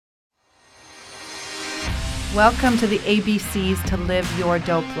Welcome to the ABCs to Live Your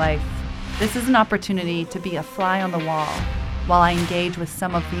Dope Life. This is an opportunity to be a fly on the wall while I engage with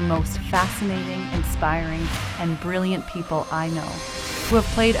some of the most fascinating, inspiring, and brilliant people I know who have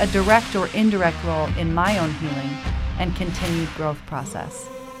played a direct or indirect role in my own healing and continued growth process.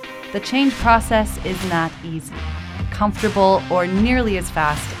 The change process is not easy, comfortable, or nearly as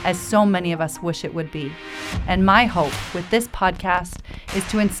fast as so many of us wish it would be. And my hope with this podcast is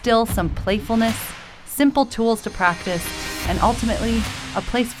to instill some playfulness, simple tools to practice, and ultimately, a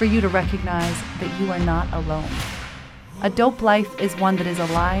place for you to recognize that you are not alone. A dope life is one that is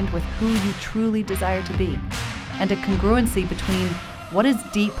aligned with who you truly desire to be, and a congruency between what is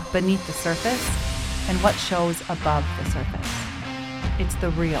deep beneath the surface and what shows above the surface. It's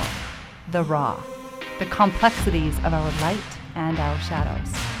the real, the raw, the complexities of our light and our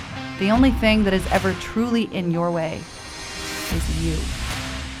shadows. The only thing that is ever truly in your way is you.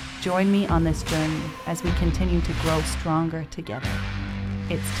 Join me on this journey as we continue to grow stronger together.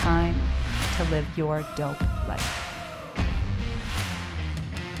 It's time to live your dope life.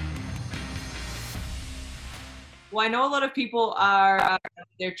 Well, I know a lot of people are,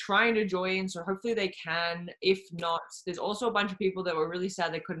 they're trying to join, so hopefully they can. If not, there's also a bunch of people that were really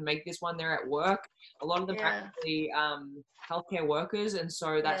sad they couldn't make this one. They're at work. A lot of them are actually healthcare workers, and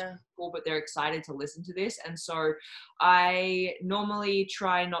so that's cool, but they're excited to listen to this. And so I normally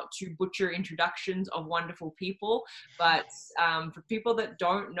try not to butcher introductions of wonderful people, but for people that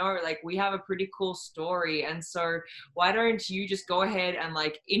don't know, like, we have a pretty cool story. And so why don't you just go ahead and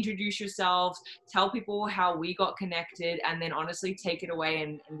introduce yourselves, tell people how we got connected, and then honestly take it away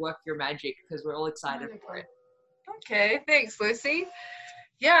and work your magic, because we're all excited for it. Okay, thanks, Lucy.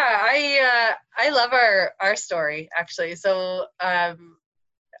 Yeah, I love our story, actually. So I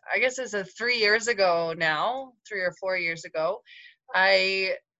guess it's 3 years ago now, 3 or 4 years ago,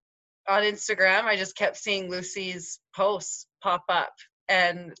 on Instagram, I just kept seeing Lucy's posts pop up,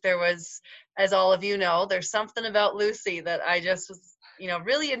 and there was, as all of you know, there's something about Lucy that I just was,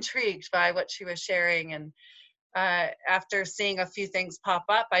 really intrigued by what she was sharing. And after seeing a few things pop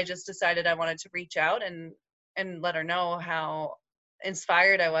up, I just decided I wanted to reach out and let her know how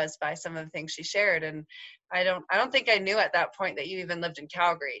inspired I was by some of the things she shared. And I don't think I knew at that point that you even lived in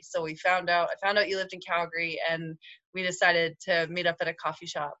Calgary. So I found out you lived in Calgary, and we decided to meet up at a coffee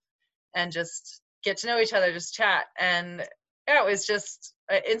shop and just get to know each other, just chat. And yeah, it was just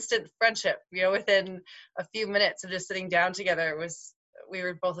an instant friendship, within a few minutes of just sitting down together. We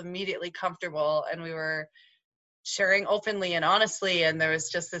were both immediately comfortable, and we were sharing openly and honestly, and there was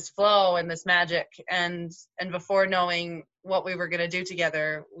just this flow and this magic. And before knowing what we were going to do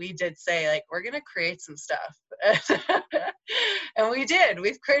together, we did say, we're going to create some stuff. And we did.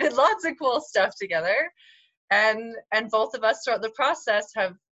 We've created lots of cool stuff together, and both of us throughout the process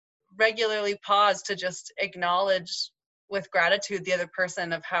have regularly paused to just acknowledge with gratitude the other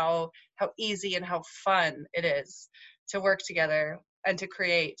person of how easy and how fun it is to work together and to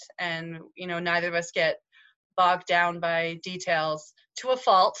create. And neither of us get bogged down by details to a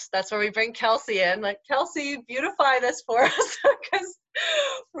fault. That's where we bring Kelsey in. Kelsey, beautify this for us, because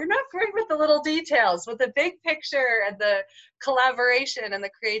we're not great with the little details. With the big picture and the collaboration and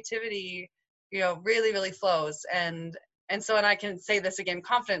the creativity, really, really flows. And I can say this again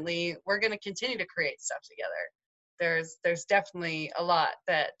confidently, we're going to continue to create stuff together. There's definitely a lot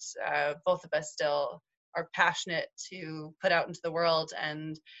that both of us still are passionate to put out into the world.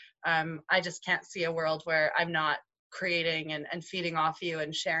 And I just can't see a world where I'm not creating and feeding off you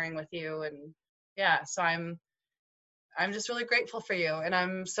and sharing with you. And yeah, so I'm just really grateful for you, and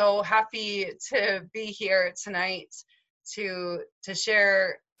I'm so happy to be here tonight to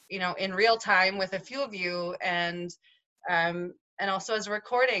share, in real time with a few of you, and also as a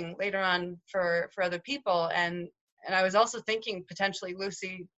recording later on for other people. And I was also thinking potentially,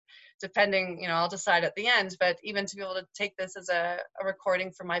 Lucy, depending, I'll decide at the end, but even to be able to take this as a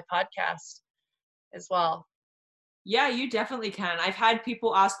recording for my podcast as well. Yeah, you definitely can. I've had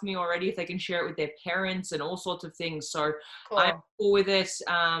people ask me already if they can share it with their parents and all sorts of things. So cool. I'm cool with it.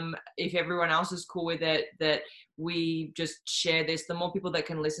 If everyone else is cool with it, that we just share this. The more people that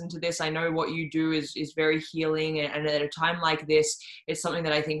can listen to this, I know what you do is very healing. And at a time like this, it's something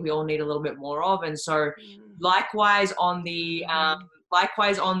that I think we all need a little bit more of. And so likewise on the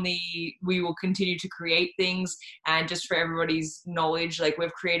we will continue to create things. And just for everybody's knowledge,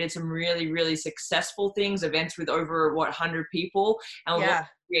 we've created some really, really successful things, events with over 100 people, and we've also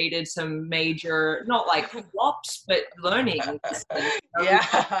created some major, not flops, but learning.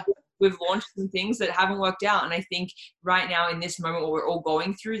 Yeah. we've launched some things that haven't worked out. And I think right now in this moment what we're all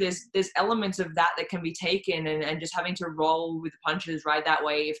going through, there's elements of that can be taken, and just having to roll with the punches, ride that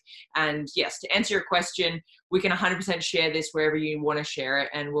wave. And yes, to answer your question, we can 100% share this wherever you want to share it,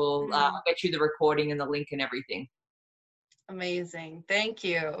 and we'll get you the recording and the link and everything. Amazing. Thank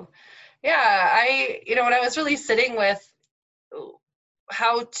you. Yeah, when I was really sitting with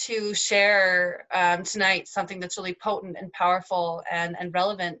how to share tonight something that's really potent and powerful and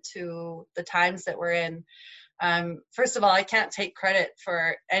relevant to the times that we're in. First of all, I can't take credit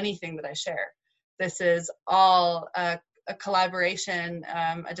for anything that I share. This is all a collaboration,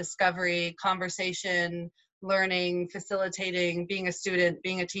 a discovery, conversation, learning, facilitating, being a student,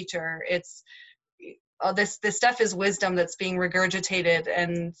 being a teacher. It's this stuff is wisdom that's being regurgitated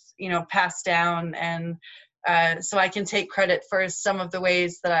and passed down, and so I can take credit for some of the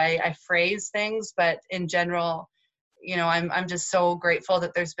ways that I phrase things, but in general, I'm just so grateful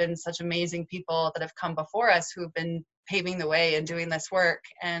that there's been such amazing people that have come before us who've been paving the way and doing this work,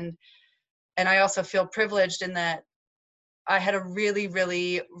 and I also feel privileged in that I had a really,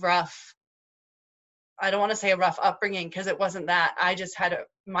 really rough, I don't want to say a rough upbringing, because it wasn't that. I just had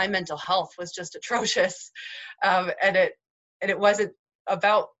my mental health was just atrocious, and it wasn't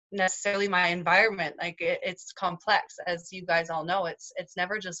about necessarily my environment. Like it's complex, as you guys all know. It's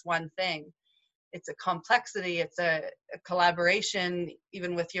never just one thing. It's a complexity. It's a collaboration,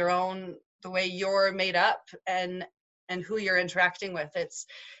 even with your own, the way you're made up and who you're interacting with.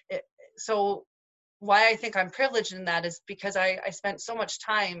 So why I think I'm privileged in that is because I spent so much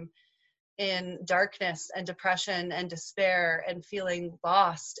time in darkness and depression and despair and feeling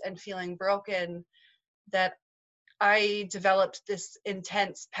lost and feeling broken, that I developed this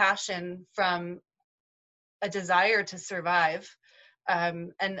intense passion from a desire to survive,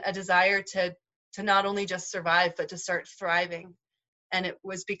 and a desire to not only just survive, but to start thriving. And it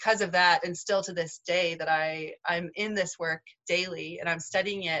was because of that, and still to this day, that I'm in this work daily, and I'm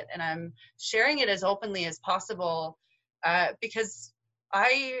studying it, and I'm sharing it as openly as possible, because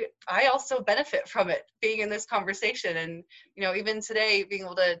I also benefit from it, being in this conversation. And even today, being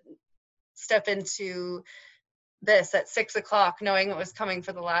able to step into this at 6 o'clock, knowing it was coming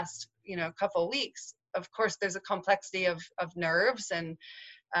for the last couple of weeks. Of course, there's a complexity of nerves and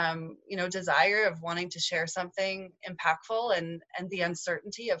desire of wanting to share something impactful, and the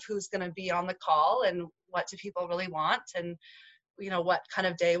uncertainty of who's going to be on the call and what do people really want, and what kind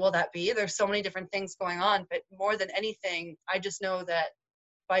of day will that be. There's so many different things going on, but more than anything, I just know that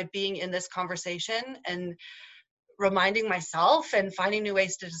by being in this conversation and reminding myself and finding new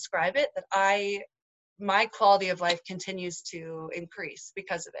ways to describe it, that my quality of life continues to increase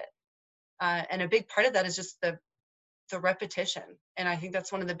because of it. And a big part of that is just the repetition. And I think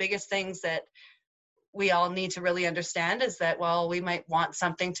that's one of the biggest things that we all need to really understand, is that while we might want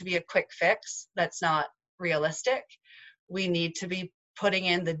something to be a quick fix, that's not realistic. We need to be putting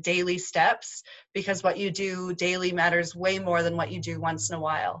in the daily steps, because what you do daily matters way more than what you do once in a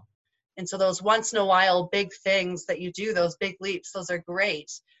while. And so those once in a while big things that you do, those big leaps, those are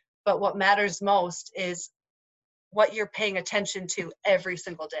great. But what matters most is what you're paying attention to every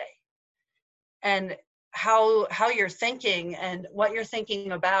single day, and how you're thinking, and what you're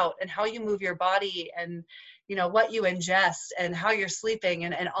thinking about, and how you move your body, and what you ingest, and how you're sleeping,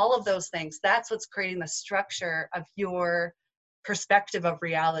 and all of those things. That's what's creating the structure of your perspective of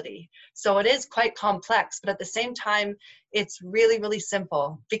reality. So it is quite complex, but at the same time, it's really, really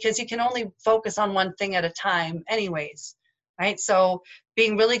simple, because you can only focus on one thing at a time anyways, right? So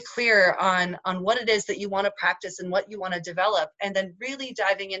being really clear on what it is that you want to practice and what you want to develop, and then really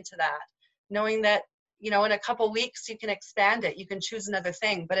diving into that, knowing that in a couple weeks you can expand it, you can choose another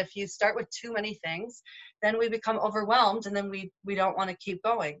thing. But if you start with too many things, then we become overwhelmed, and then we don't want to keep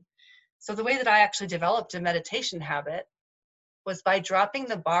going. So the way that I actually developed a meditation habit was by dropping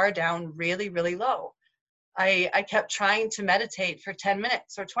the bar down really, really low. I kept trying to meditate for 10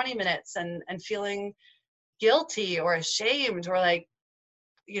 minutes or 20 minutes and feeling guilty or ashamed, or like,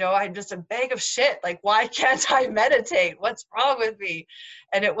 I'm just a bag of shit. Like, why can't I meditate? What's wrong with me?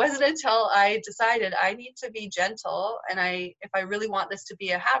 And it wasn't until I decided I need to be gentle, and if I really want this to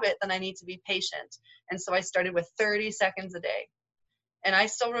be a habit, then I need to be patient. And so I started with 30 seconds a day. And I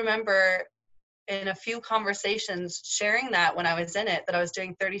still remember in a few conversations sharing that when I was in it, that I was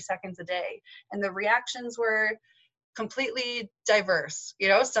doing 30 seconds a day. And the reactions were completely diverse.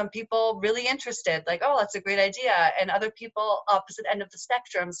 Some people really interested, like, oh, that's a great idea. And other people opposite end of the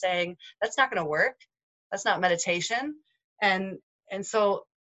spectrum saying, that's not going to work. That's not meditation. And so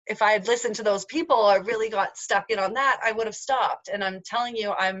if I had listened to those people or really got stuck in on that, I would have stopped. And I'm telling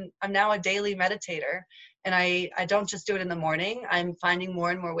you, I'm now a daily meditator, and I don't just do it in the morning. I'm finding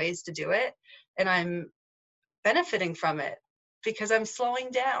more and more ways to do it, and I'm benefiting from it because I'm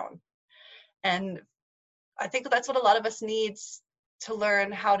slowing down. And I think that's what a lot of us needs to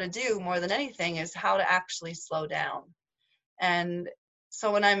learn how to do more than anything, is how to actually slow down. And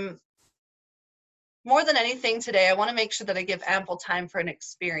so when I'm more than anything today, I want to make sure that I give ample time for an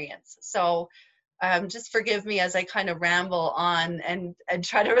experience. So just forgive me as I kind of ramble on and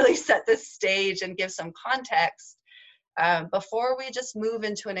try to really set this stage and give some context before we just move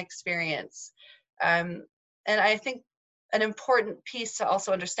into an experience. And I think an important piece to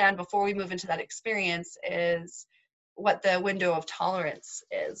also understand before we move into that experience is what the window of tolerance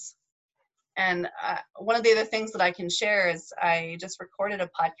is. And one of the other things that I can share is I just recorded a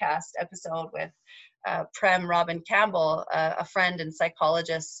podcast episode with Prem Robin Campbell, a friend and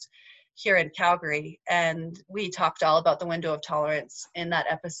psychologist here in Calgary. And we talked all about the window of tolerance in that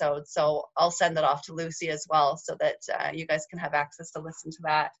episode. So I'll send that off to Lucy as well, so that you guys can have access to listen to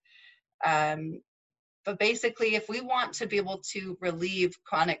that. But basically, if we want to be able to relieve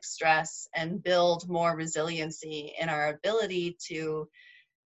chronic stress and build more resiliency in our ability to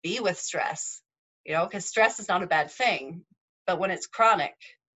be with stress, because stress is not a bad thing, but when it's chronic,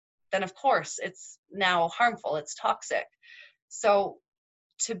 then of course it's now harmful, it's toxic. So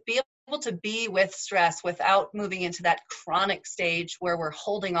to be able to be with stress without moving into that chronic stage where we're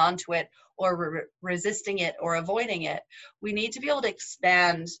holding on to it or resisting it or avoiding it, we need to be able to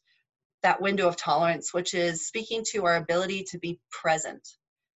expand that window of tolerance, which is speaking to our ability to be present,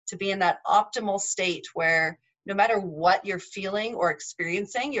 to be in that optimal state where no matter what you're feeling or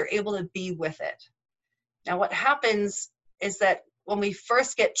experiencing, you're able to be with it. Now, what happens is that when we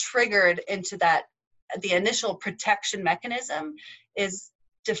first get triggered into that, the initial protection mechanism is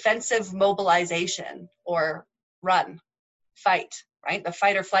defensive mobilization, or run, fight, right? The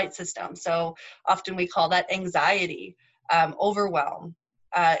fight or flight system. So often we call that anxiety, overwhelm.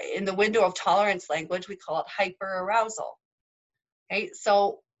 In the window of tolerance language, we call it hyperarousal. Okay,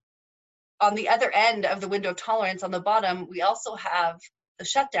 so on the other end of the window of tolerance, on the bottom, we also have the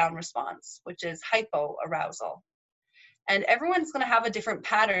shutdown response, which is hypoarousal. And everyone's going to have a different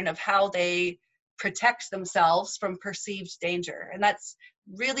pattern of how they protect themselves from perceived danger. And that's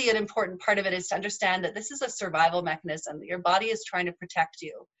really an important part of it, is to understand that this is a survival mechanism. Your body is trying to protect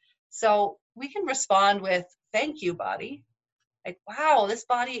you. So we can respond with, thank you, body. Like, wow, this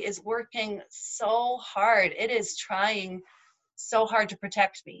body is working so hard. It is trying so hard to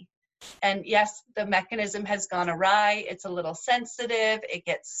protect me. And yes, the mechanism has gone awry. It's a little sensitive. It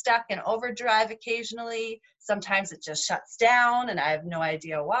gets stuck in overdrive occasionally. Sometimes it just shuts down and I have no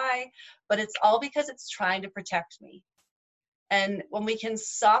idea why, but it's all because it's trying to protect me. And when we can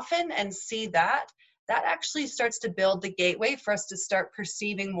soften and see that, that actually starts to build the gateway for us to start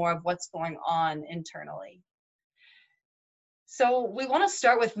perceiving more of what's going on internally. So we want to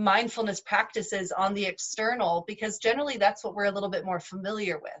start with mindfulness practices on the external, because generally that's what we're a little bit more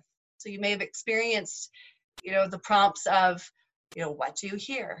familiar with. So you may have experienced, the prompts of, what do you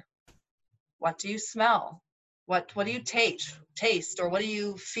hear? What do you smell? What do you taste, or what do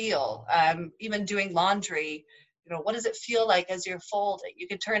you feel? Even doing laundry, what does it feel like as you're folding? You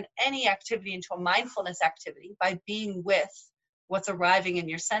can turn any activity into a mindfulness activity by being with what's arriving in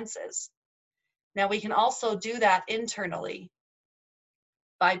your senses. Now we can also do that internally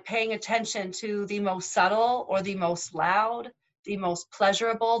by paying attention to the most subtle or the most loud, the most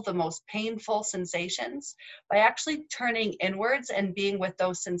pleasurable, the most painful sensations. By actually turning inwards and being with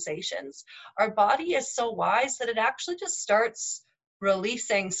those sensations, our body is so wise that it actually just starts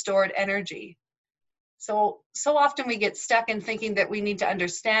releasing stored energy. So often we get stuck in thinking that we need to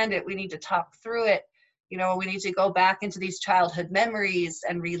understand it, we need to talk through it, we need to go back into these childhood memories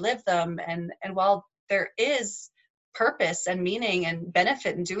and relive them. And while there is purpose and meaning and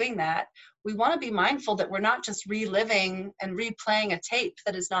benefit in doing that, we want to be mindful that we're not just reliving and replaying a tape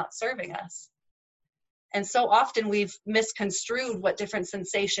that is not serving us. And so often we've misconstrued what different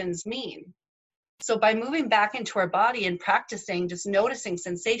sensations mean. So by moving back into our body and practicing just noticing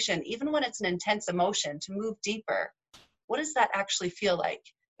sensation, even when it's an intense emotion, to move deeper, what does that actually feel like?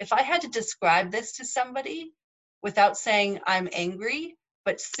 If I had to describe this to somebody without saying I'm angry,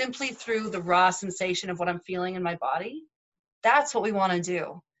 but simply through the raw sensation of what I'm feeling in my body, that's what we want to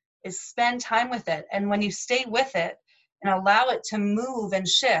do, is spend time with it. And when you stay with it and allow it to move and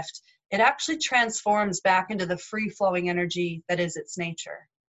shift, it actually transforms back into the free-flowing energy that is its nature.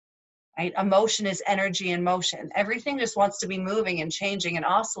 Right? Emotion is energy in motion. Everything just wants to be moving and changing and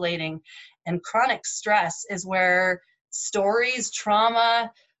oscillating. And chronic stress is where stories,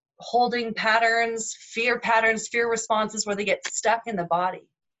 trauma, holding patterns, fear responses where they get stuck in the body.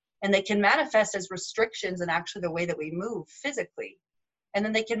 And they can manifest as restrictions in actually the way that we move physically. And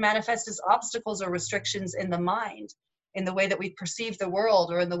then they can manifest as obstacles or restrictions in the mind, in the way that we perceive the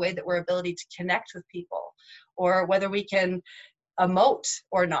world, or in the way that we're ability to connect with people, or whether we can emote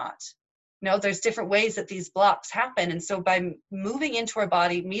or not. You know, there's different ways that these blocks happen. And so by moving into our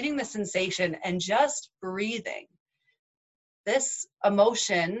body, meeting the sensation and just breathing, this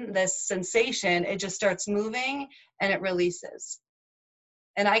emotion, this sensation, it just starts moving and it releases.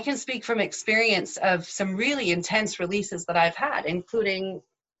 And I can speak from experience of some really intense releases that I've had, including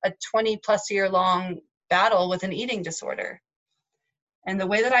a 20+ year long battle with an eating disorder. And the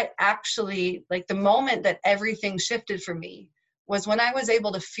way that I actually, like the moment that everything shifted for me was when I was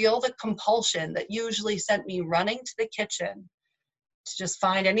able to feel the compulsion that usually sent me running to the kitchen to just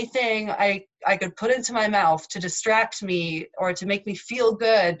find anything I could put into my mouth to distract me or to make me feel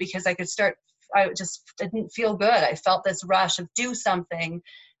good, because I just didn't feel good. I felt this rush of do something,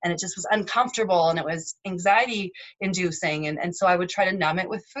 and it just was uncomfortable, and it was anxiety inducing. And so I would try to numb it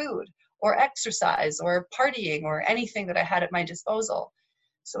with food or exercise or partying or anything that I had at my disposal.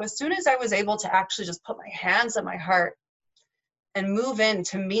 So as soon as I was able to actually just put my hands on my heart and move in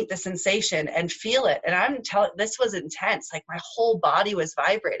to meet the sensation and feel it, and I'm telling, this was intense. Like my whole body was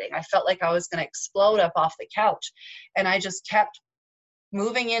vibrating. I felt like I was going to explode up off the couch. And I just kept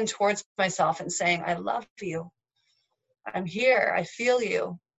moving in towards myself and saying, I love you. I'm here. I feel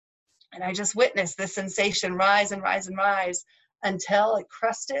you. And I just witnessed this sensation rise and rise and rise until it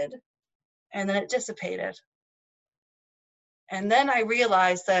crusted, and then it dissipated. And then I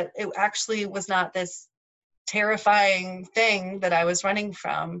realized that it actually was not this terrifying thing that I was running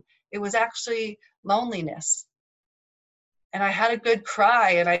from. It was actually loneliness. And I had a good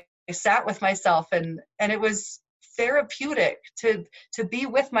cry, and I sat with myself, and it was therapeutic to be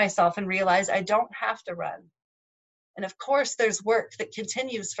with myself and realize I don't have to run. And of course there's work that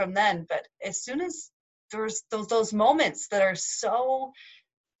continues from then, but as soon as there's those moments that are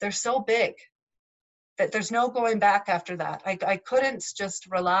they're so big that there's no going back after that. I couldn't just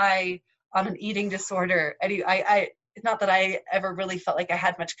rely on an eating disorder. I not that I ever really felt like I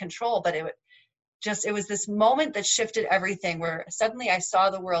had much control, but it was this moment that shifted everything, where suddenly I saw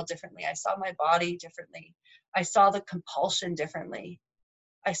the world differently. I saw my body differently. I saw the compulsion differently.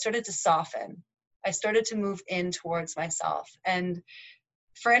 I started to soften. I started to move in towards myself. And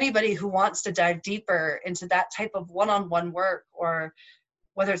for anybody who wants to dive deeper into that type of one-on-one work, or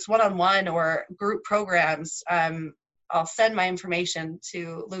whether it's one-on-one or group programs, I'll send my information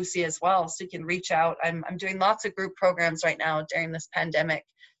to Lucy as well, so you can reach out. I'm doing lots of group programs right now during this pandemic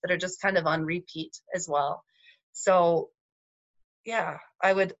that are just kind of on repeat as well. So yeah,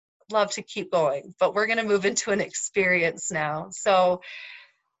 I would love to keep going, but we're going to move into an experience now. So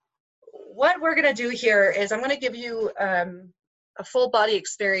what we're going to do here is I'm going to give you a full body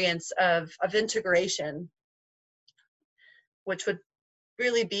experience of integration, which would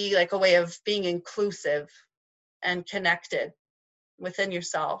really be like a way of being inclusive and connected within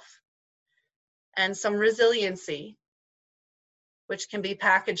yourself, and some resiliency, which can be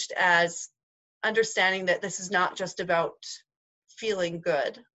packaged as understanding that this is not just about feeling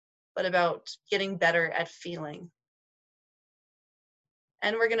good, but about getting better at feeling.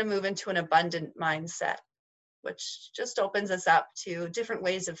 And we're going to move into an abundant mindset, which just opens us up to different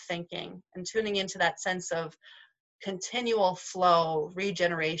ways of thinking and tuning into that sense of continual flow,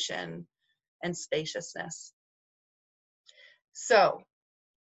 regeneration, and spaciousness. So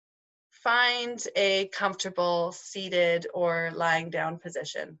find a comfortable seated or lying down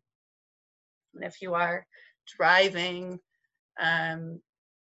position. And if you are driving,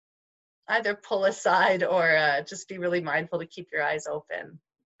 either pull aside or just be really mindful to keep your eyes open,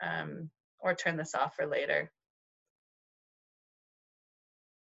 or turn this off for later.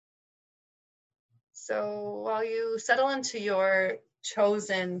 So while you settle into your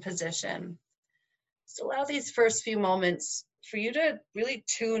chosen position, just allow these first few moments for you to really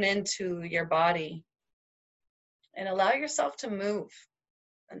tune into your body and allow yourself to move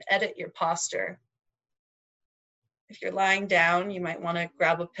and edit your posture. If you're lying down, you might want to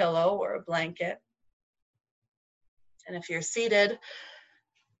grab a pillow or a blanket. And if you're seated, you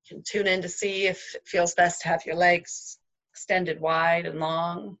can tune in to see if it feels best to have your legs extended wide and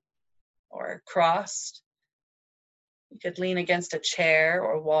long or crossed. You could lean against a chair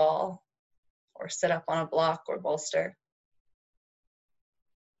or wall, or sit up on a block or bolster.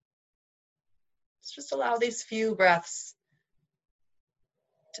 Just allow these few breaths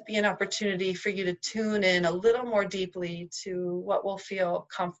to be an opportunity for you to tune in a little more deeply to what will feel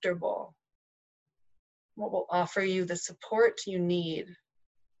comfortable, what will offer you the support you need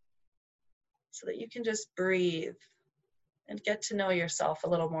so that you can just breathe and get to know yourself a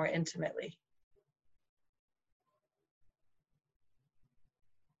little more intimately.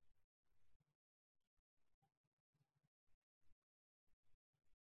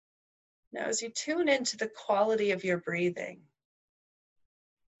 Now, as you tune into the quality of your breathing,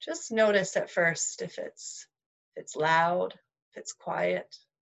 just notice at first if it's loud, if it's quiet,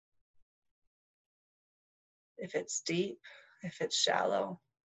 if it's deep, if it's shallow,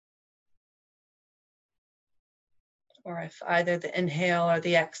 or if either the inhale or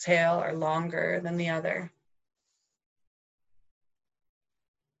the exhale are longer than the other.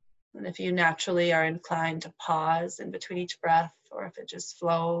 And if you naturally are inclined to pause in between each breath, or if it just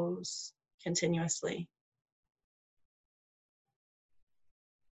flows continuously.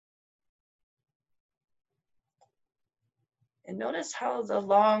 And notice how the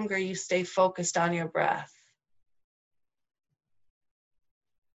longer you stay focused on your breath,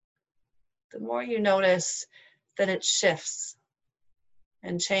 the more you notice that it shifts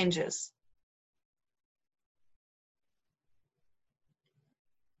and changes.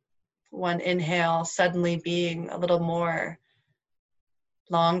 One inhale suddenly being a little more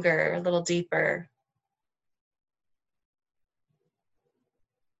longer, a little deeper.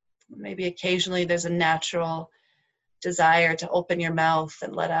 Maybe occasionally there's a natural desire to open your mouth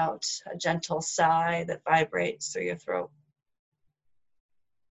and let out a gentle sigh that vibrates through your throat.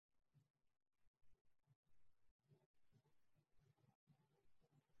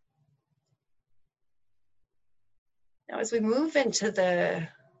 Now, as we move into the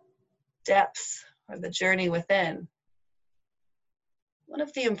depth or the journey within, one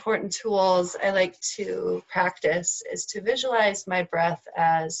of the important tools I like to practice is to visualize my breath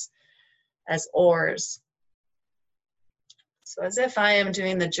as oars. So as if I am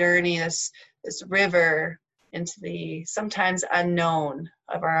doing the journey, this river into the sometimes unknown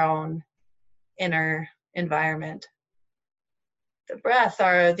of our own inner environment. The breath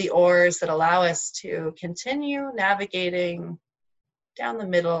are the oars that allow us to continue navigating down the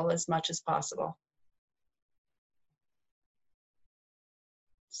middle as much as possible.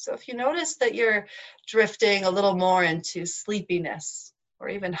 So if you notice that you're drifting a little more into sleepiness or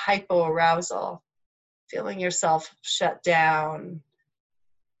even hypoarousal, feeling yourself shut down,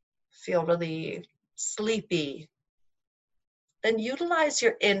 feel really sleepy, then utilize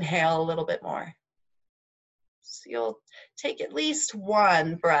your inhale a little bit more. So you'll take at least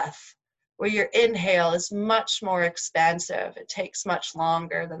one breath where your inhale is much more expansive. It takes much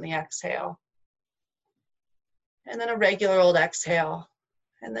longer than the exhale. And then a regular old exhale.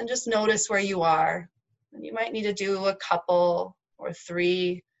 And then just notice where you are. And you might need to do a couple or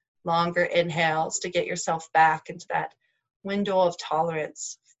 3 longer inhales to get yourself back into that window of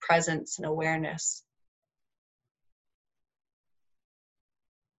tolerance, presence, and awareness.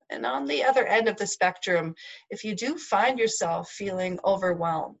 And on the other end of the spectrum, if you do find yourself feeling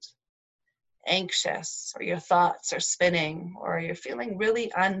overwhelmed, anxious, or your thoughts are spinning, or you're feeling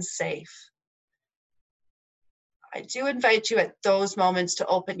really unsafe, I do invite you at those moments to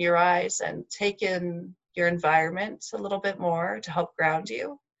open your eyes and take in your environment a little bit more to help ground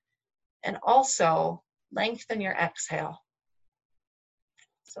you, and also lengthen your exhale.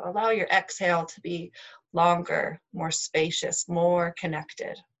 So allow your exhale to be longer, more spacious, more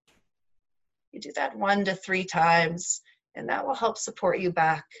connected. You do that 1 to 3 times, and that will help support you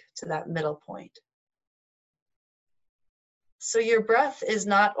back to that middle point. So your breath is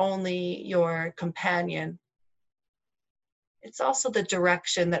not only your companion, it's also the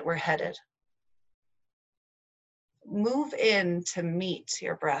direction that we're headed. Move in to meet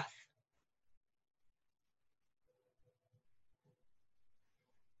your breath.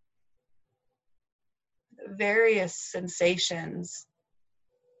 Various sensations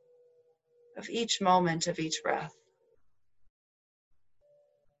of each moment of each breath.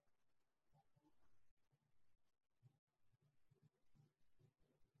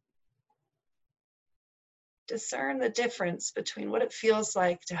 Discern the difference between what it feels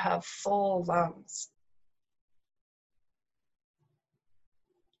like to have full lungs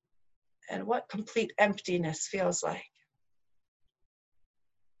and what complete emptiness feels like.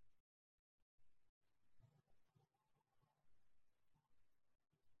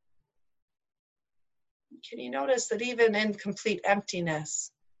 Can you notice that even in complete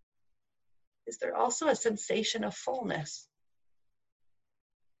emptiness, is there also a sensation of fullness?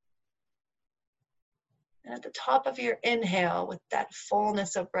 And at the top of your inhale, with that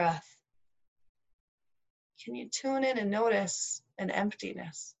fullness of breath, can you tune in and notice an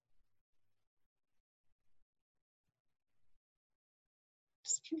emptiness?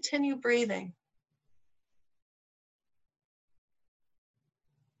 Just continue breathing.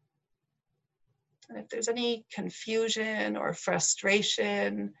 And if there's any confusion or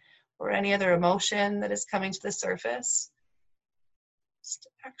frustration or any other emotion that is coming to the surface, just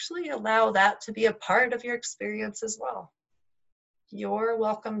actually allow that to be a part of your experience as well. You're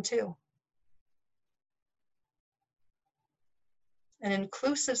welcome too. An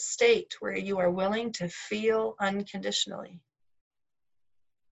inclusive state where you are willing to feel unconditionally.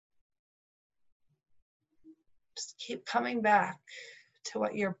 Just keep coming back to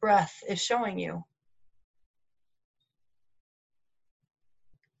what your breath is showing you.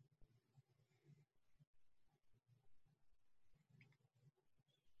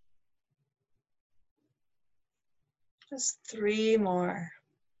 Just 3 more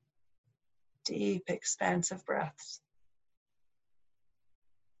deep, expansive breaths.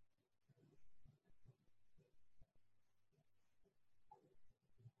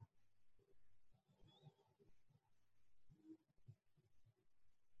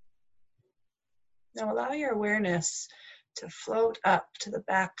 Now allow your awareness to float up to the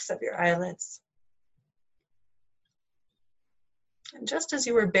backs of your eyelids. And just as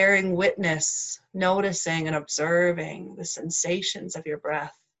you were bearing witness, noticing and observing the sensations of your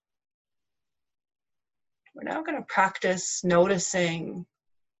breath, we're now going to practice noticing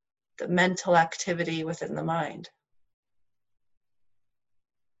the mental activity within the mind.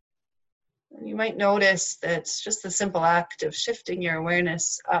 And you might notice that it's just the simple act of shifting your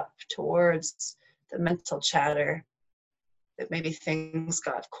awareness up towards the mental chatter, that maybe things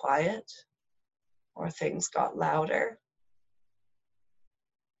got quiet or things got louder.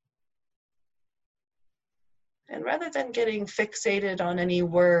 And rather than getting fixated on any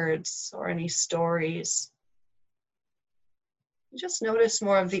words or any stories, you just notice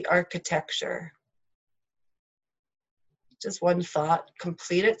more of the architecture. Does one thought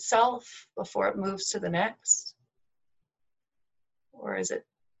complete itself before it moves to the next? Or is it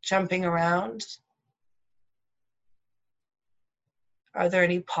jumping around? Are there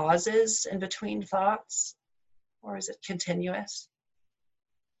any pauses in between thoughts? Or is it continuous?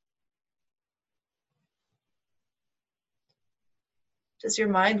 Does your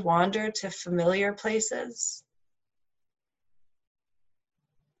mind wander to familiar places?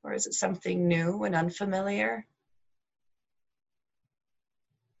 Or is it something new and unfamiliar?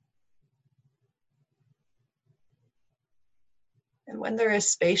 And when there is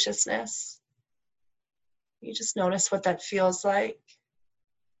spaciousness, you just notice what that feels like.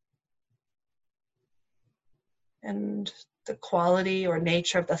 And the quality or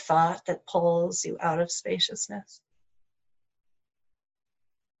nature of the thought that pulls you out of spaciousness.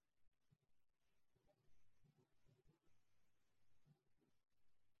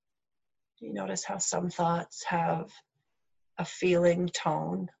 You notice how some thoughts have a feeling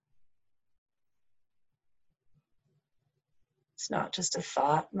tone. It's not just a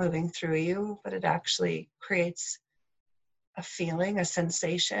thought moving through you, but it actually creates a feeling, a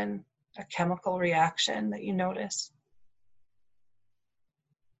sensation, a chemical reaction that you notice.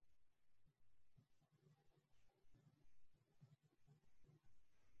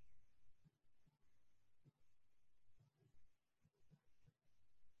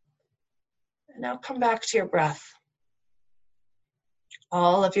 And now come back to your breath.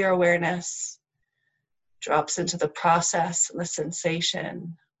 All of your awareness drops into the process and the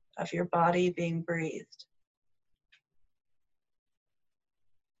sensation of your body being breathed.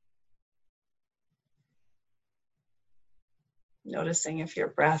 Noticing if your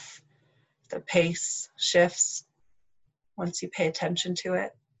breath, the pace shifts once you pay attention to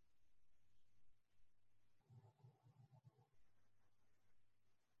it.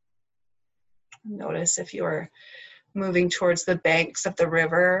 Notice if you're moving towards the banks of the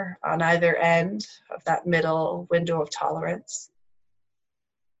river on either end of that middle window of tolerance.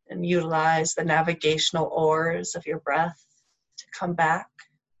 And utilize the navigational oars of your breath to come back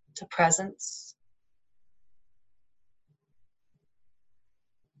to presence.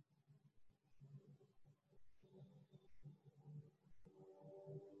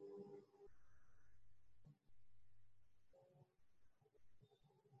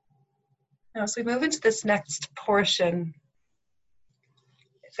 Now, as we move into this next portion,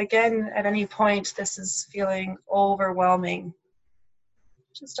 if again at any point this is feeling overwhelming,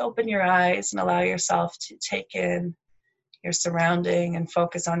 just open your eyes and allow yourself to take in your surrounding and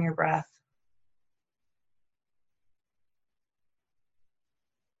focus on your breath.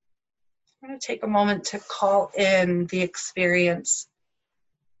 I'm going to take a moment to call in the experience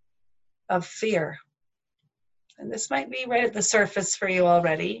of fear. And this might be right at the surface for you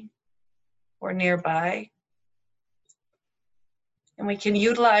already or nearby. And we can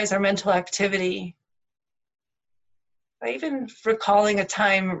utilize our mental activity by even recalling a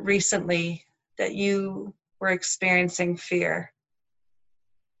time recently that you were experiencing fear.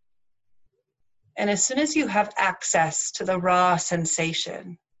 And as soon as you have access to the raw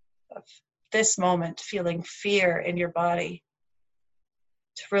sensation of this moment, feeling fear in your body,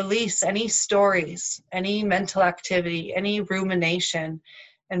 to release any stories, any mental activity, any rumination,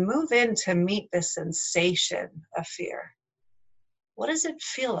 and move in to meet the sensation of fear. What does it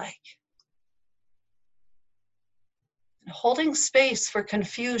feel like? Holding space for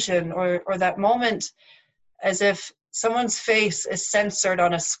confusion or that moment as if someone's face is censored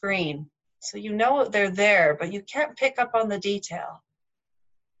on a screen. So you know they're there, but you can't pick up on the detail.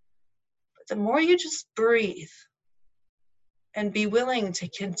 But the more you just breathe and be willing to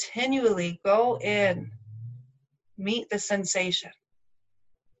continually go in, meet the sensation.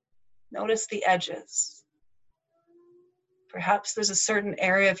 Notice the edges. Perhaps there's a certain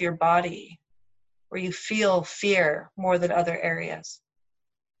area of your body where you feel fear more than other areas.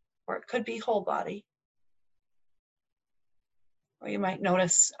 Or it could be whole body. Or you might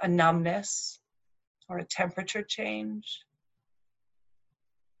notice a numbness or a temperature change.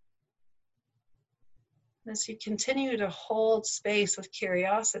 As you continue to hold space with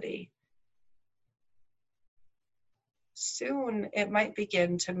curiosity, soon it might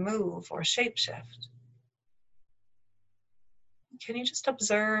begin to move or shapeshift. Can you just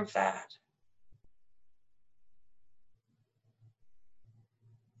observe that?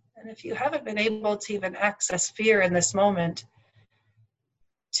 And if you haven't been able to even access fear in this moment,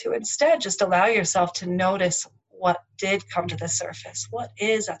 to instead just allow yourself to notice what did come to the surface, what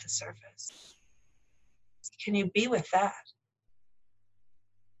is at the surface. Can you be with that?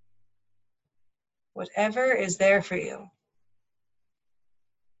 Whatever is there for you,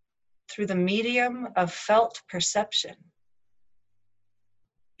 through the medium of felt perception,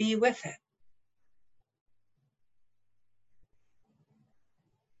 be with it.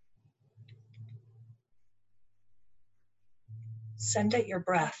 Send it your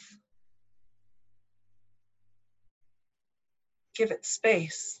breath. Give it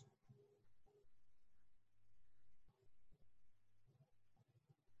space.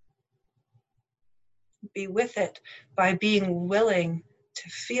 Be with it by being willing to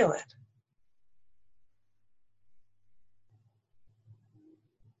feel it.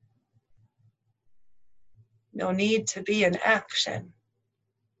 No need to be in action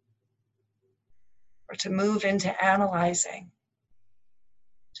or to move into analyzing.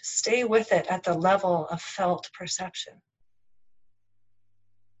 Just stay with it at the level of felt perception.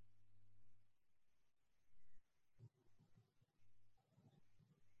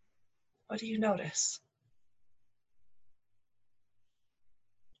 What do you notice?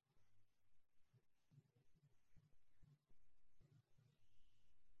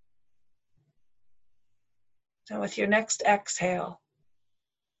 And with your next exhale,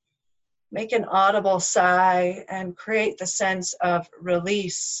 make an audible sigh and create the sense of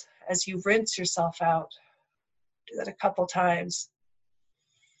release as you rinse yourself out. Do that a couple times.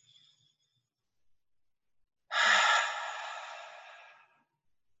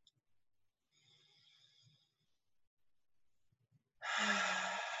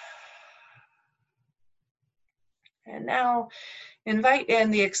 And now invite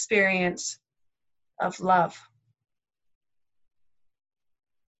in the experience of love.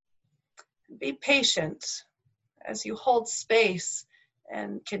 Be patient as you hold space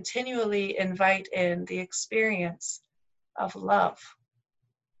and continually invite in the experience of love.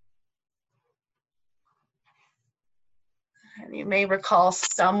 And you may recall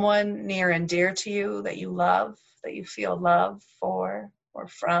someone near and dear to you that you love, that you feel love for or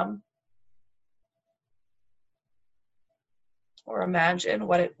from. Or imagine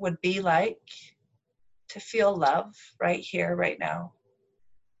what it would be like to feel love right here, right now.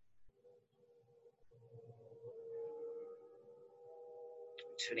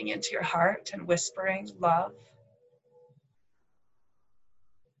 Tuning into your heart and whispering love.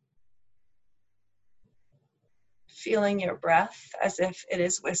 Feeling your breath as if it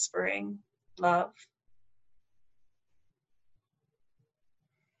is whispering love.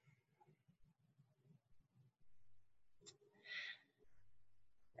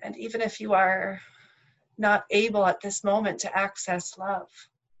 And even if you are not able at this moment to access love,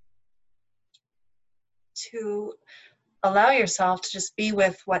 to allow yourself to just be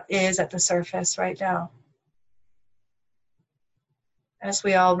with what is at the surface right now. As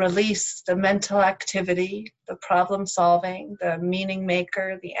we all release the mental activity, the problem solving, the meaning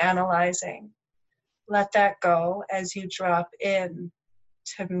maker, the analyzing, let that go as you drop in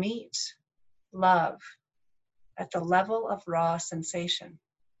to meet love at the level of raw sensation.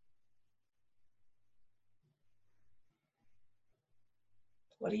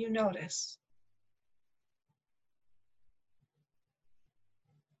 What do you notice?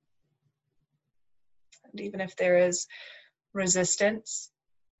 And even if there is resistance,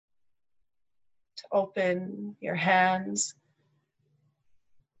 to open your hands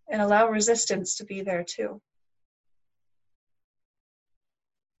and allow resistance to be there too.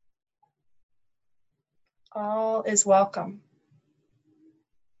 All is welcome.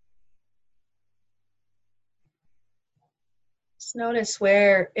 Just notice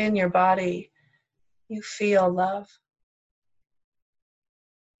where in your body you feel love.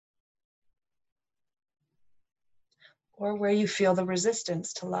 Or where you feel the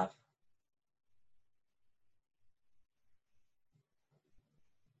resistance to love.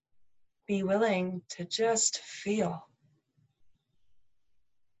 Be willing to just feel.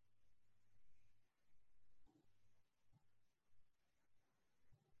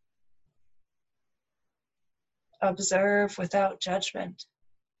 Observe without judgment.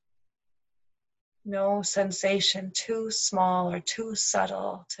 No sensation too small or too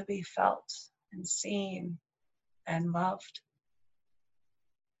subtle to be felt and seen and loved.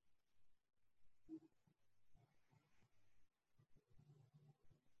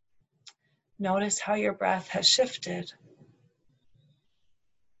 Notice how your breath has shifted.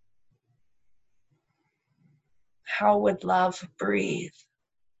 How would love breathe?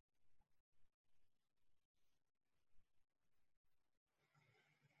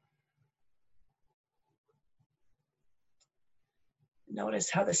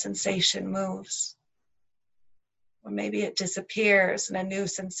 Notice how the sensation moves. Or maybe it disappears and a new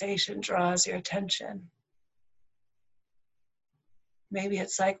sensation draws your attention. Maybe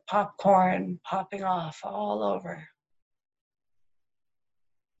it's like popcorn popping off all over.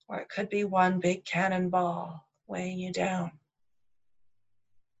 Or it could be one big cannonball weighing you down.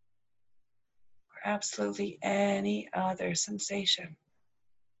 Or absolutely any other sensation.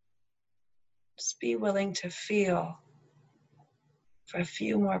 Just be willing to feel for a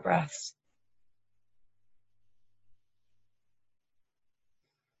few more breaths.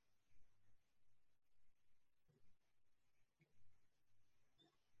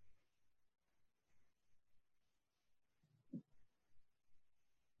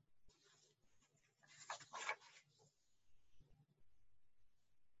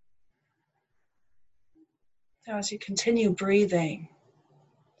 Now, as you continue breathing,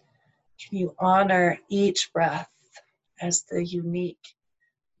 can you honor each breath as the unique,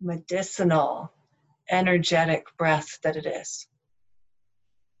 medicinal, energetic breath that it is?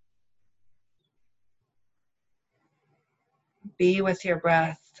 Be with your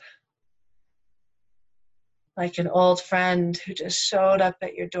breath like an old friend who just showed up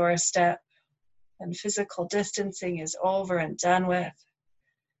at your doorstep and physical distancing is over and done with.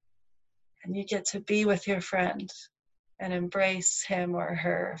 And you get to be with your friend and embrace him or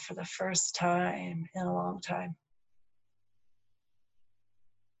her for the first time in a long time.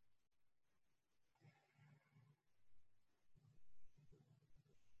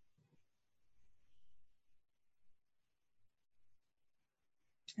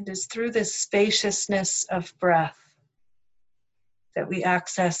 It is through this spaciousness of breath that we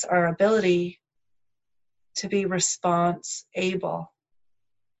access our ability to be responsible,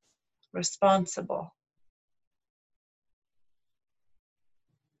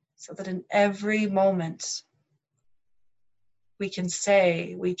 so that in every moment we can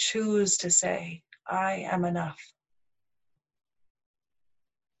say, we choose to say, I am enough.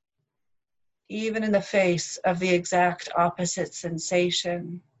 Even in the face of the exact opposite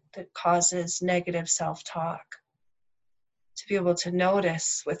sensation that causes negative self-talk, to be able to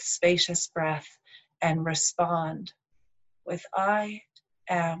notice with spacious breath and respond with I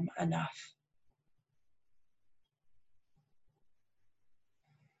am enough.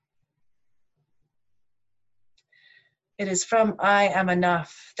 It is from I am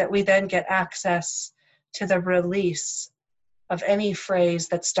enough that we then get access to the release of any phrase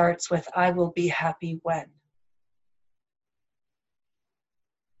that starts with I will be happy when.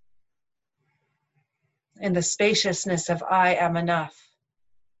 In the spaciousness of I am enough,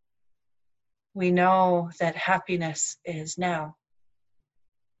 we know that happiness is now.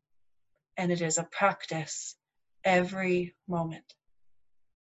 And it is a practice every moment.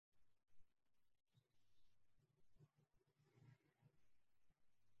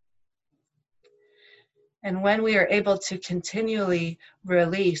 And when we are able to continually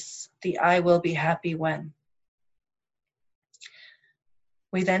release the I will be happy when,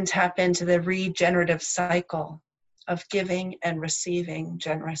 we then tap into the regenerative cycle of giving and receiving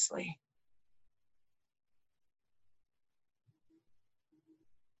generously.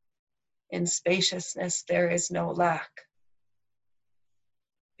 In spaciousness, there is no lack,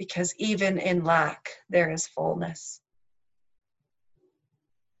 because even in lack, there is fullness.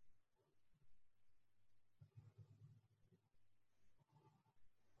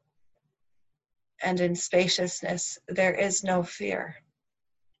 And in spaciousness, there is no fear.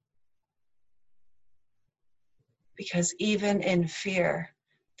 Because even in fear,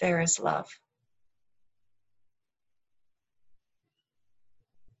 there is love.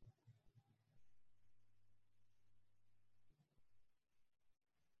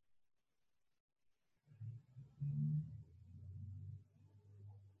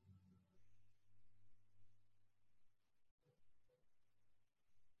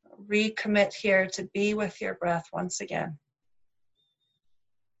 Recommit here to be with your breath once again.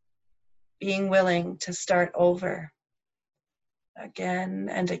 Being willing to start over again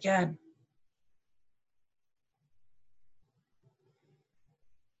and again.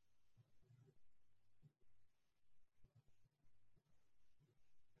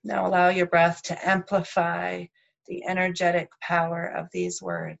 Now allow your breath to amplify the energetic power of these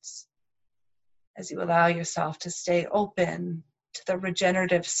words as you allow yourself to stay open to the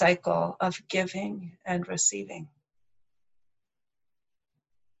regenerative cycle of giving and receiving.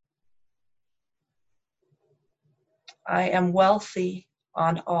 I am wealthy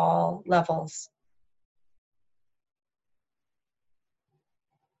on all levels.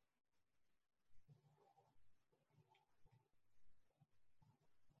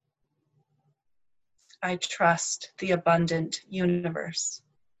 I trust the abundant universe.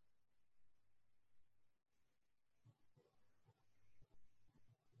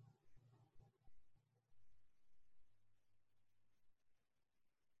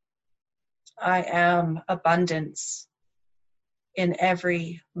 I am abundance in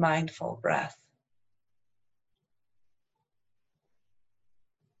every mindful breath.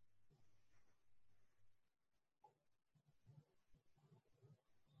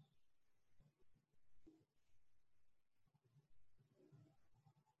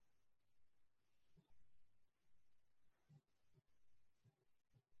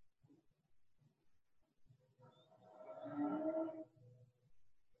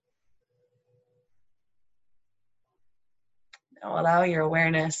 Now allow your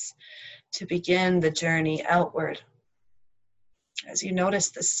awareness to begin the journey outward as you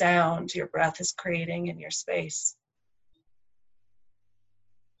notice the sound your breath is creating in your space.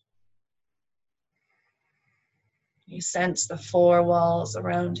 You sense the four walls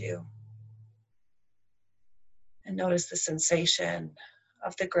around you and notice the sensation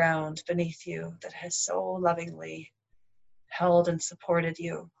of the ground beneath you that has so lovingly held and supported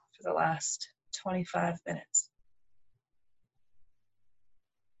you for the last 25 minutes.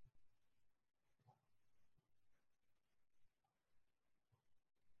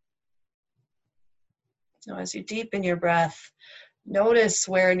 Now, as you deepen your breath, notice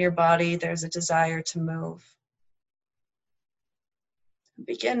where in your body there's a desire to move.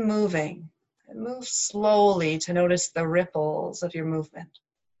 Begin moving and move slowly to notice the ripples of your movement,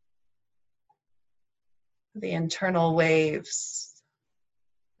 the internal waves,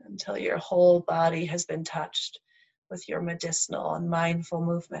 until your whole body has been touched with your medicinal and mindful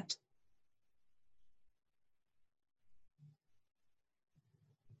movement.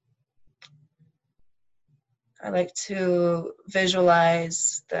 I like to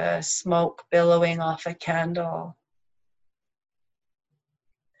visualize the smoke billowing off a candle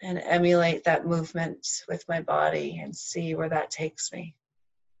and emulate that movement with my body and see where that takes me.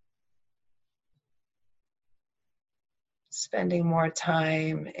 Spending more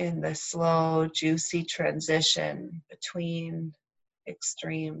time in the slow, juicy transition between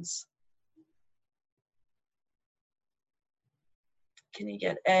extremes. Can you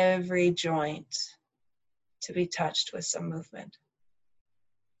get every joint to be touched with some movement?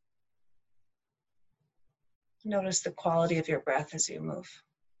 Notice the quality of your breath as you move.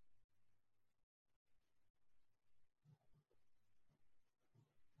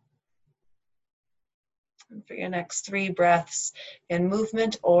 And for your next 3 breaths in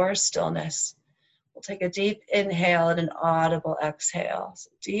movement or stillness, we'll take a deep inhale and an audible exhale. So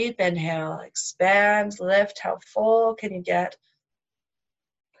deep inhale, expand, lift. How full can you get?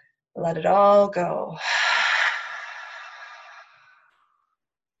 Let it all go.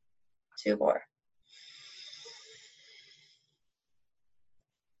 2 more.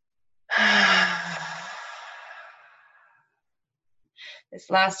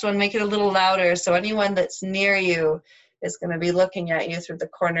 This last one, make it a little louder so anyone that's near you is going to be looking at you through the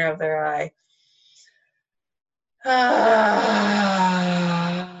corner of their eye.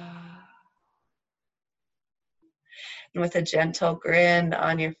 And with a gentle grin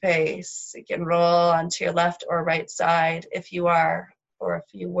on your face, you can roll onto your left or right side if you are, or if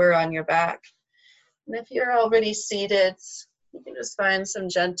you were on your back. And if you're already seated, you can just find some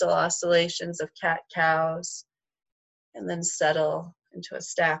gentle oscillations of cat-cows and then settle into a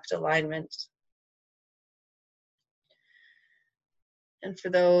stacked alignment And for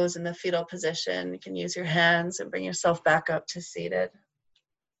those in the fetal position, you can use your hands and bring yourself back up to seated.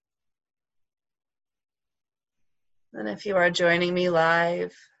 And if you are joining me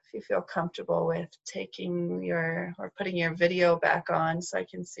live, if you feel comfortable with taking your, or putting your video back on so I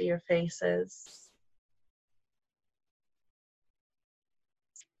can see your faces.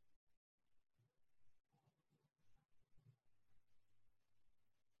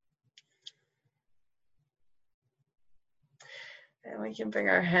 And we can bring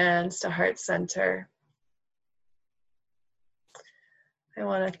our hands to heart center. I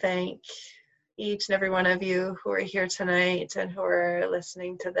want to thank each and every one of you who are here tonight and who are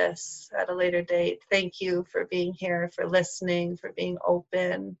listening to this at a later date. Thank you for being here, for listening, for being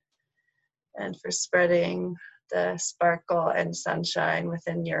open, and for spreading the sparkle and sunshine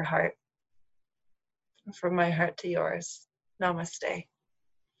within your heart. From my heart to yours. Namaste.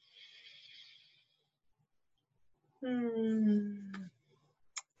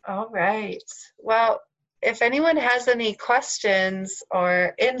 All right. Well, if anyone has any questions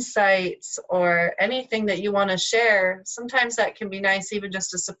or insights or anything that you want to share, sometimes that can be nice even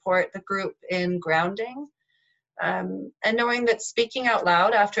just to support the group in grounding. And knowing that speaking out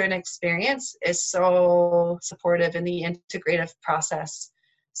loud after an experience is so supportive in the integrative process.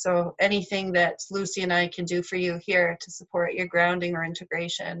 So anything that Lucy and I can do for you here to support your grounding or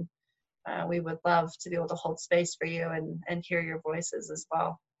integration, we would love to be able to hold space for you and hear your voices as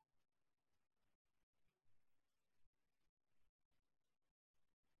well.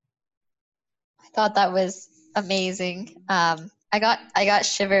 I thought that was amazing. I got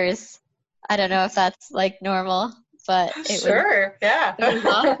shivers. I don't know if that's like normal, but Sure, yeah. It was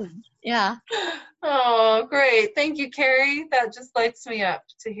awesome. Yeah. Oh, great. Thank you, Carrie. That just lights me up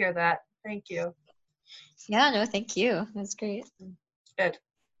to hear that. Thank you. Yeah, no, thank you. That's great. Good.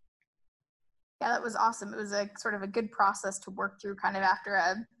 Yeah, that was awesome. It was a sort of a good process to work through kind of after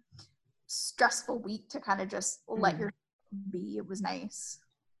a stressful week to kind of just let your be. It was nice.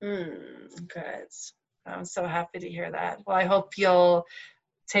 Good. I'm so happy to hear that. Well, I hope you'll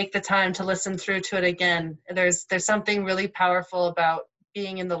take the time to listen through to it again. There's something really powerful about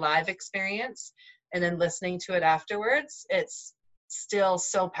being in the live experience and then listening to it afterwards. It's still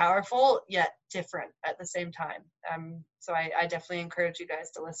so powerful yet different at the same time. So I definitely encourage you guys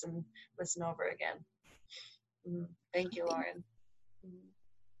to listen over again. Thank you, Lauren.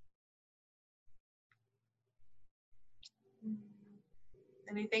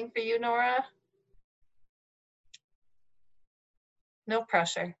 Anything for you, Nora? No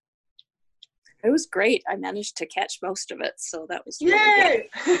pressure. It was great. I managed to catch most of it, so that was really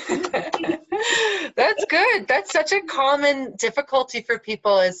good. That's good. That's such a common difficulty for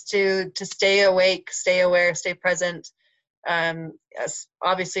people, is to stay awake, stay aware, stay present. Yes,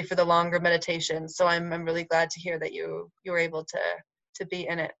 obviously for the longer meditation. So I'm really glad to hear that you were able to be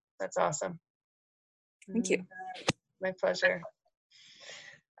in it. That's awesome. Thank you. My pleasure.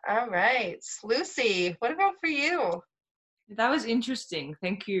 All right, Lucy, what about for you? That was interesting.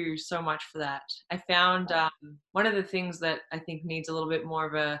 Thank you so much for that. I found one of the things that I think needs a little bit more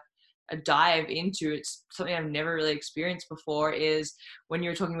of a dive into, it's something I've never really experienced before, is when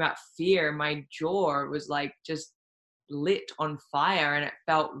you were talking about fear, my jaw was like just lit on fire and it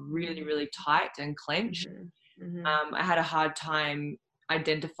felt really, really tight and clenched. I had a hard time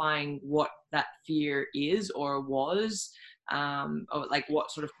identifying what that fear is or was. Or like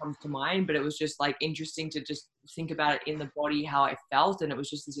what sort of comes to mind, but it was just like interesting to just think about it in the body, how I felt, and it was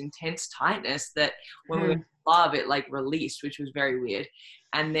just this intense tightness that when we were in love, it like released, which was very weird.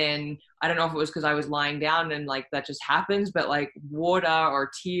 And then I don't know if it was because I was lying down and like that just happens, but like water or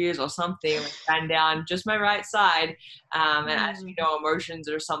tears or something like ran down just my right side. And as you know, emotions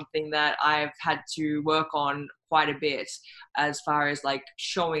are something that I've had to work on quite a bit as far as like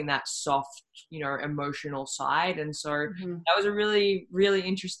showing that soft, emotional side. And so that was a really, really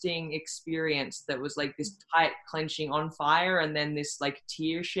interesting experience that was like this tight clenching on fire and then this like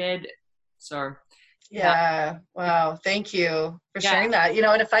tear shed. So yeah. Wow. Thank you for sharing that.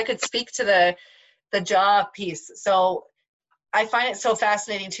 And if I could speak to the jaw piece. So I find it so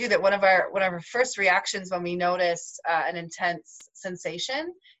fascinating too that one of our first reactions when we notice an intense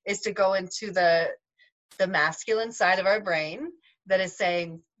sensation is to go into the masculine side of our brain that is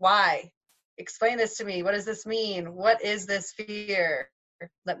saying, why? Explain this to me. What does this mean? What is this fear?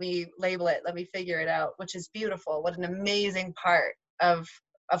 Let me label it. Let me figure it out, which is beautiful. What an amazing part of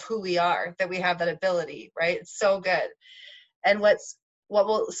who we are, that we have that ability, right? It's so good. And what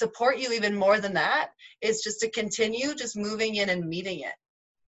will support you even more than that is just to continue just moving in and meeting it.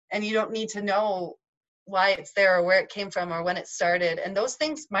 And you don't need to know why it's there or where it came from or when it started. And those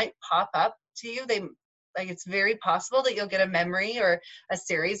things might pop up to you. Like, it's very possible that you'll get a memory or a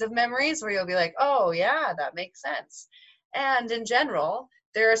series of memories where you'll be like, oh yeah, that makes sense. And in general,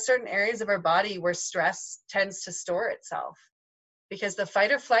 there are certain areas of our body where stress tends to store itself, because the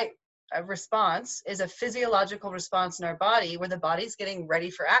fight or flight response is a physiological response in our body where the body's getting ready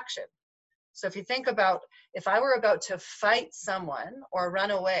for action. So if you think about, if I were about to fight someone or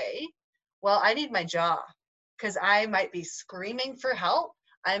run away, well, I need my jaw, because I might be screaming for help.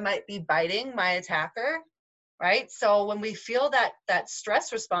 I might be biting my attacker, right? So when we feel that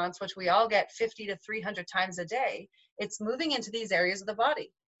stress response, which we all get 50 to 300 times a day, it's moving into these areas of the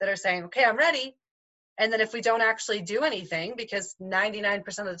body that are saying, okay, I'm ready. And then if we don't actually do anything, because 99%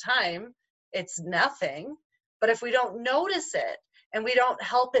 of the time it's nothing, but if we don't notice it and we don't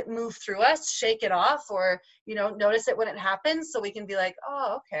help it move through us, shake it off, or, you know, notice it when it happens, so we can be like,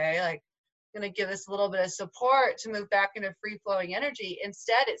 oh, okay, like, going to give us a little bit of support to move back into free flowing energy.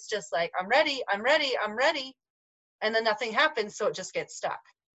 Instead, it's just like, I'm ready, I'm ready, I'm ready. And then nothing happens. So it just gets stuck.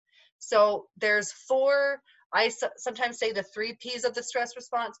 So there's four, I sometimes say the 3 P's of the stress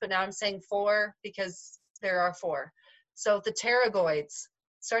response, but now I'm saying 4 because there are 4. So the pterygoids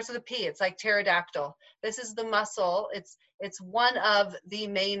starts with a P. It's like pterodactyl. This is the muscle. It's one of the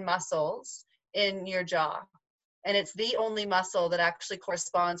main muscles in your jaw. And it's the only muscle that actually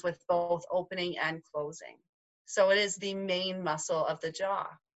corresponds with both opening and closing. So it is the main muscle of the jaw.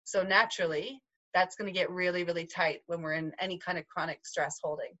 So naturally, that's going to get really, really tight when we're in any kind of chronic stress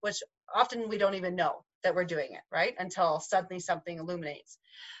holding, which often we don't even know that we're doing it, right? Until suddenly something illuminates.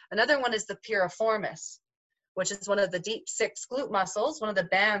 Another one is the piriformis, which is one of the deep 6 glute muscles, one of the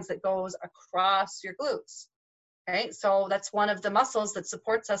bands that goes across your glutes. Right? So that's one of the muscles that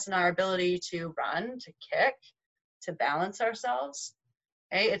supports us in our ability to run, to kick, to balance ourselves.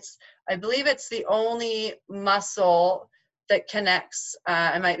 Okay? I believe it's the only muscle that connects,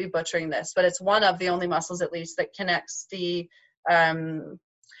 I might be butchering this, but it's one of the only muscles at least that connects the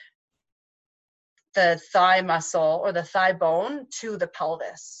thigh muscle or the thigh bone to the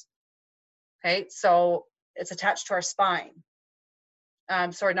pelvis. Okay, so it's attached to our spine.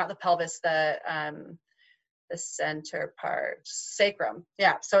 Sorry, not the pelvis, the center part, sacrum.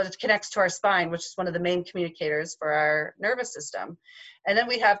 Yeah, so it connects to our spine, which is one of the main communicators for our nervous system. And then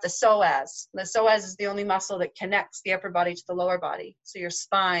we have the psoas. The psoas is the only muscle that connects the upper body to the lower body. So your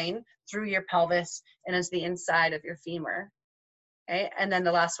spine through your pelvis and is the inside of your femur. Okay, and then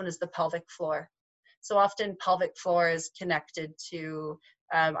the last one is the pelvic floor. So often pelvic floor is connected to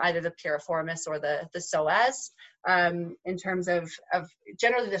either the piriformis or the psoas, in terms of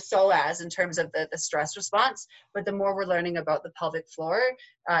generally the psoas in terms of the stress response. But the more we're learning about the pelvic floor,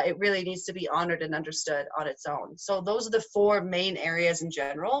 it really needs to be honored and understood on its own. So those are the 4 main areas in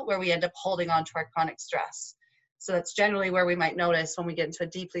general where we end up holding on to our chronic stress. So that's generally where we might notice when we get into a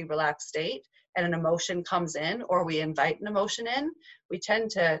deeply relaxed state and an emotion comes in, or we invite an emotion in, we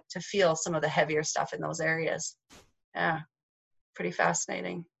tend to feel some of the heavier stuff in those areas. Yeah. Pretty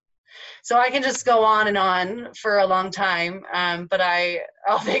fascinating. So I can just go on for a long time, but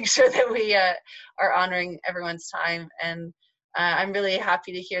I'll make sure that we are honoring everyone's time. And I'm really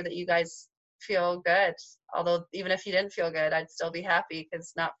happy to hear that you guys feel good. Although even if you didn't feel good, I'd still be happy,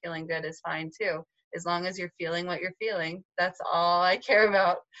 because not feeling good is fine too. As long as you're feeling what you're feeling, that's all I care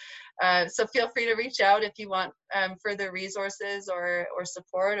about. So feel free to reach out if you want further resources or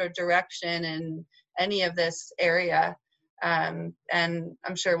support or direction in any of this area. And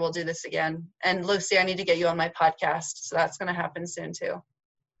I'm sure we'll do this again. And Lucy, I need to get you on my podcast, so that's going to happen soon too.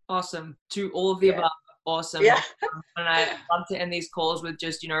 Awesome. To all of the above. Awesome. Yeah. And I love to end these calls with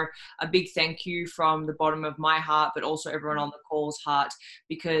just, a big thank you from the bottom of my heart, but also everyone on the call's heart,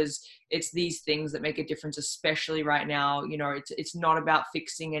 because it's these things that make a difference, especially right now. It's not about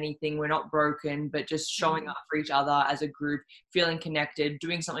fixing anything. We're not broken, but just showing up for each other as a group, feeling connected,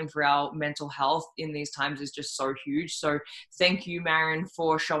 doing something for our mental health in these times is just so huge. So thank you, Maren,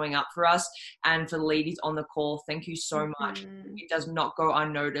 for showing up for us, and for the ladies on the call. Thank you so much. It does not go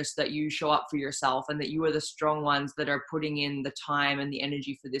unnoticed that you show up for yourself, and that you are the strong ones that are putting in the time and the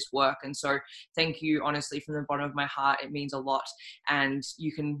energy for this work. And so thank you, honestly, from the bottom of my heart. It means a lot, and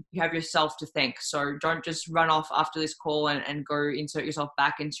you have yourself to thank. So don't just run off after this call and go insert yourself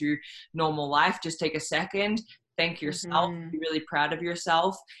back into normal life. Just take a second, thank yourself, be really proud of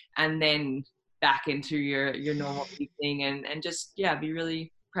yourself, and then back into your normal thing, and just, be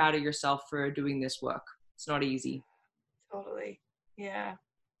really proud of yourself for doing this work. It's not easy. Totally. Yeah.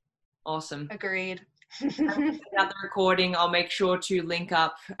 Awesome. Agreed. Out the recording, I'll make sure to link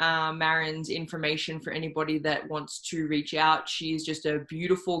up Marin's information for anybody that wants to reach out. She's just a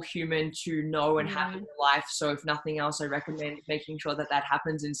beautiful human to know and have in your life. So if nothing else, I recommend making sure that that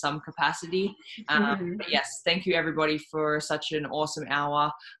happens in some capacity. But yes, thank you everybody for such an awesome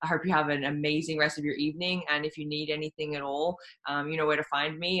hour. I hope you have an amazing rest of your evening. And if you need anything at all, you know where to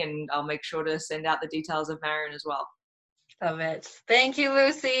find me, and I'll make sure to send out the details of Marin as well. Love it. Thank you,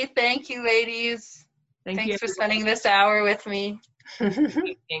 Lucy. Thank you, ladies. Thanks for spending this hour with me.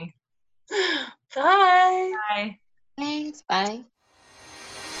 Bye. Bye. Thanks. Bye.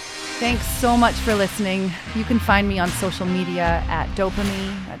 Thanks so much for listening. You can find me on social media at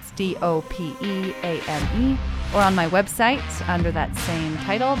Dopame, that's DOPEAME, or on my website under that same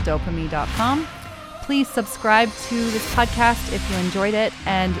title, dopame.com. Please subscribe to this podcast if you enjoyed it,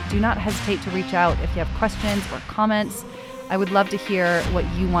 and do not hesitate to reach out if you have questions or comments. I would love to hear what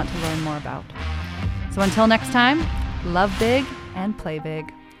you want to learn more about. So until next time, love big and play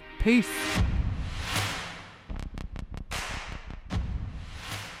big. Peace.